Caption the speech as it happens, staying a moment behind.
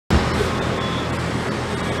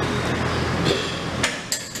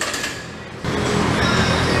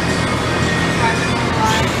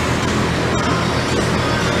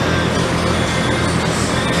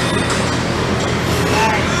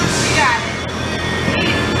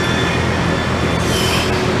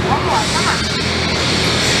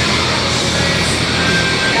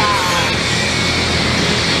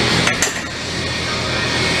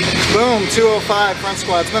205 front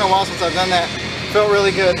squat. It's been a while since I've done that. Felt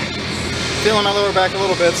really good. Feeling my lower back a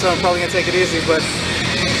little bit, so I'm probably gonna take it easy, but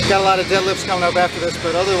got a lot of deadlifts coming up after this,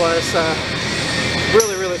 but otherwise,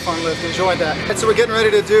 really fun lift. Enjoyed that. And so we're getting ready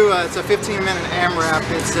to do, it's a 15-minute AMRAP.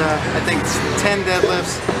 It's, I think it's 10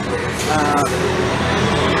 deadlifts.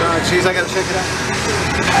 Geez, I gotta check it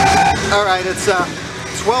out. All right, it's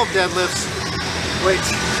 12 deadlifts. Wait.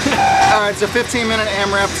 All right, it's a 15-minute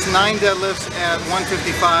AMRAP. It's 9 deadlifts at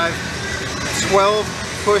 155, 12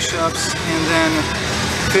 push-ups, and then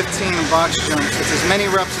 15 box jumps. It's as many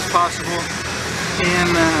reps as possible in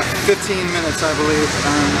 15 minutes, I believe.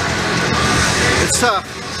 It's tough.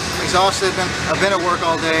 I'm exhausted. I've been at work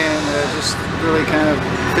all day and just really kind of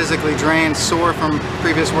physically drained, sore from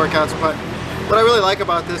previous workouts. But what I really like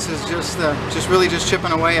about this is just really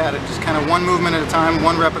chipping away at it, just kind of one movement at a time,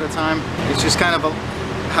 one rep at a time. It's just kind of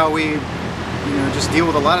how we, just deal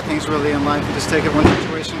with a lot of things really in life. We just take it one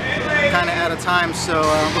situation kind of at a time. So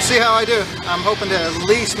we'll see how I do. I'm hoping to at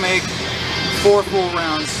least make 4 full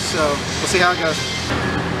rounds. So we'll see how it goes.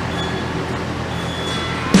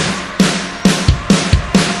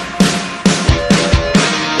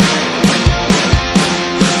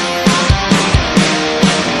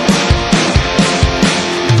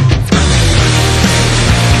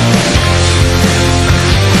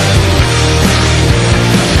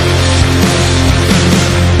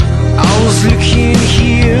 Looking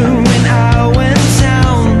here when I went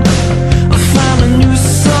down, I found a new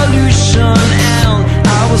solution, and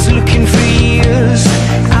I was looking for years.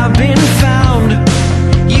 I've been found.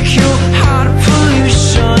 You kill heart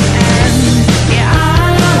pollution, and yeah,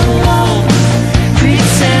 I won't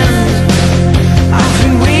pretend. I've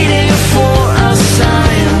been waiting for a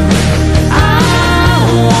sign. I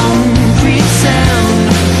won't pretend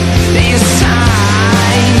this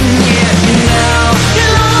time. Yeah, now.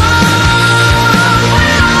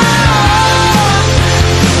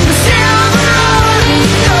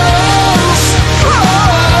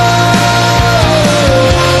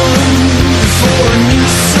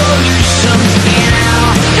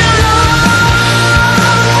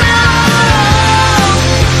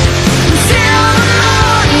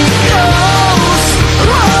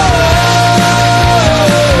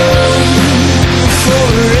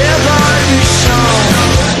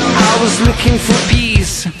 Looking for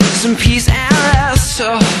peace, some peace and rest.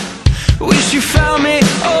 So wish you found me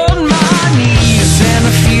on my knees, and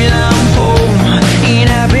I feel I'm home, and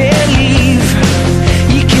I believe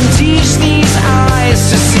you can teach these eyes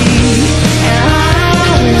to see. And I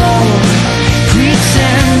won't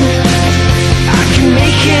pretend I can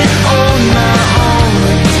make it on my own.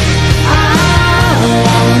 I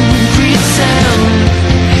won't pretend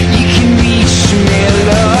you can reach me,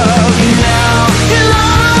 love, now.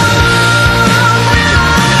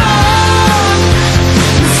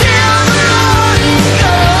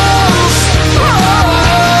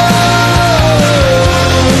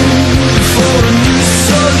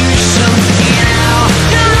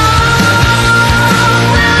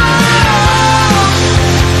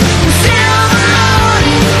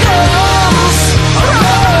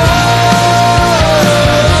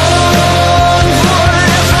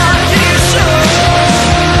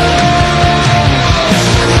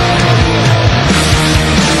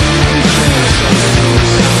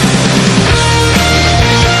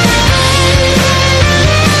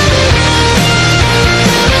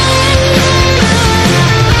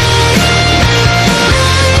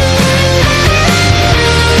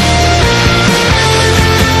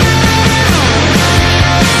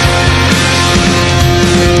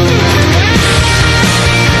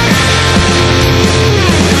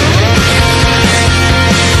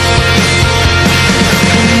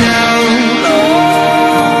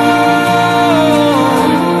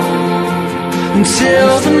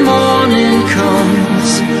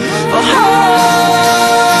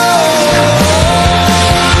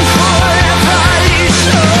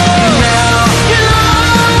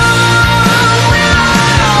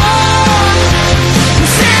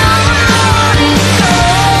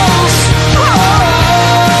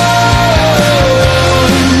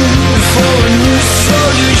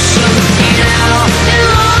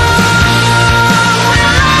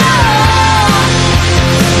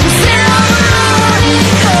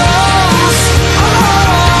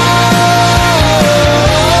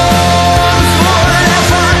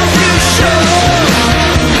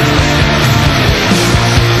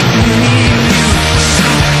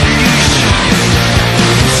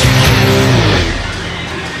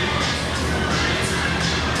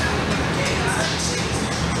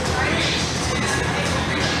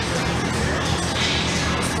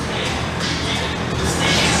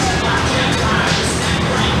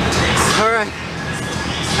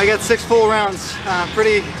 6 full rounds.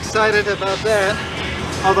 Pretty excited about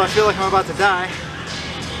that, although I feel like I'm about to die.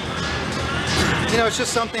 You know, it's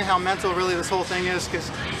just something how mental really this whole thing is, because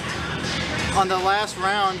on the last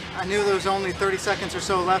round, I knew there was only 30 seconds or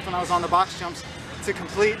so left when I was on the box jumps to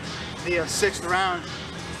complete the 6th round.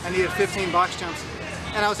 I needed 15 box jumps,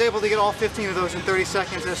 and I was able to get all 15 of those in 30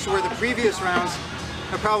 seconds, as to where the previous rounds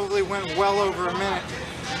I probably went well over a minute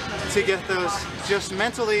to get those, just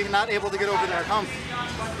mentally not able to get over that hump.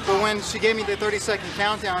 But when she gave me the 30-second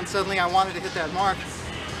countdown, suddenly I wanted to hit that mark,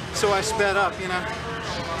 so I sped up, you know.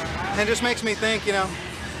 And it just makes me think, you know,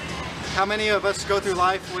 how many of us go through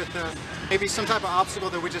life with maybe some type of obstacle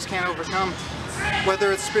that we just can't overcome,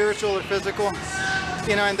 whether it's spiritual or physical,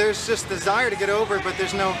 you know, and there's just desire to get over it, but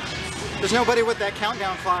there's nobody with that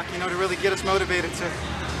countdown clock, you know, to really get us motivated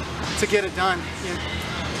to get it done. You know,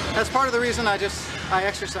 that's part of the reason I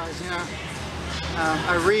exercise, you know.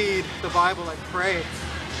 I read the Bible, I pray,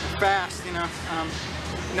 I fast, you know,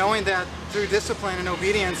 knowing that through discipline and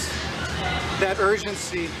obedience, that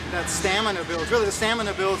urgency, that stamina builds. Really, the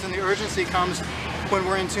stamina builds and the urgency comes when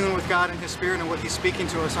we're in tune with God and His Spirit and what He's speaking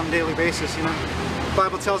to us on a daily basis, you know. The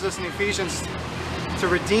Bible tells us in Ephesians to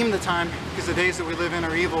redeem the time, because the days that we live in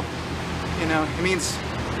are evil. You know, it means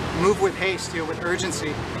move with haste, you know, with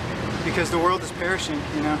urgency, because the world is perishing,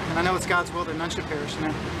 you know. And I know it's God's will that none should perish, you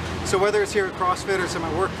know. So whether it's here at CrossFit or it's at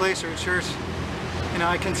my workplace or at church, you know,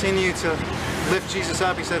 I continue to lift Jesus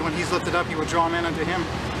up. He said when He's lifted up, He would draw men unto Him.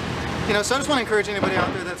 You know, so I just want to encourage anybody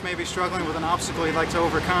out there that's maybe struggling with an obstacle you'd like to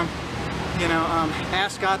overcome. You know,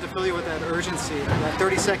 ask God to fill you with that urgency, that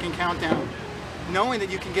 30-second countdown, knowing that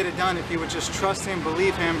you can get it done if you would just trust Him,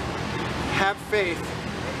 believe Him, have faith,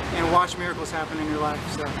 and watch miracles happen in your life.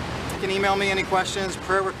 So you can email me any questions,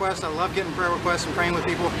 prayer requests. I love getting prayer requests and praying with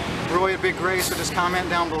people. Roy at Big Grace, or just comment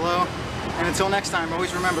down below. And until next time,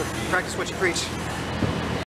 always remember, practice what you preach.